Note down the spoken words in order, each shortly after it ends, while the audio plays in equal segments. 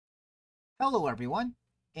Hello everyone!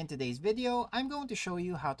 In today's video, I'm going to show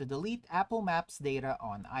you how to delete Apple Maps data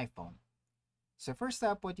on iPhone. So first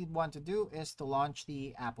up, what you'd want to do is to launch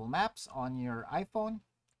the Apple Maps on your iPhone.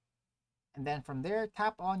 And then from there,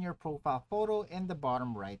 tap on your profile photo in the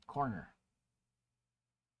bottom right corner.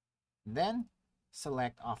 Then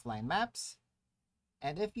select Offline Maps.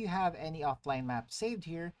 And if you have any offline maps saved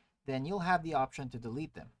here, then you'll have the option to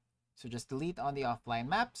delete them. So just delete on the offline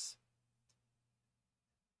maps.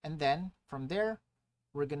 And then from there,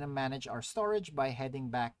 we're going to manage our storage by heading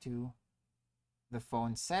back to the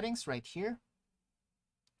phone settings right here.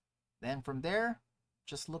 Then from there,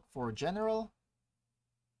 just look for General,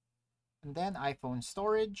 and then iPhone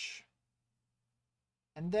Storage.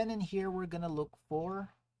 And then in here, we're going to look for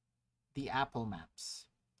the Apple Maps.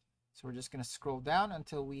 So we're just going to scroll down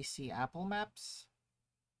until we see Apple Maps.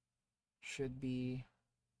 Should be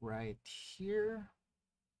right here.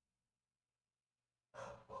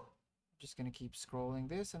 Just going to keep scrolling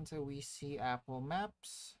this until we see Apple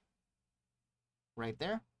Maps right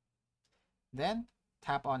there. Then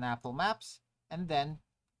tap on Apple Maps and then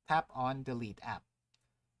tap on Delete App.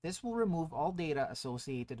 This will remove all data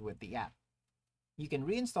associated with the app. You can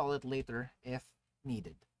reinstall it later if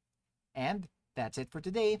needed. And that's it for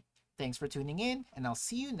today. Thanks for tuning in, and I'll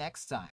see you next time.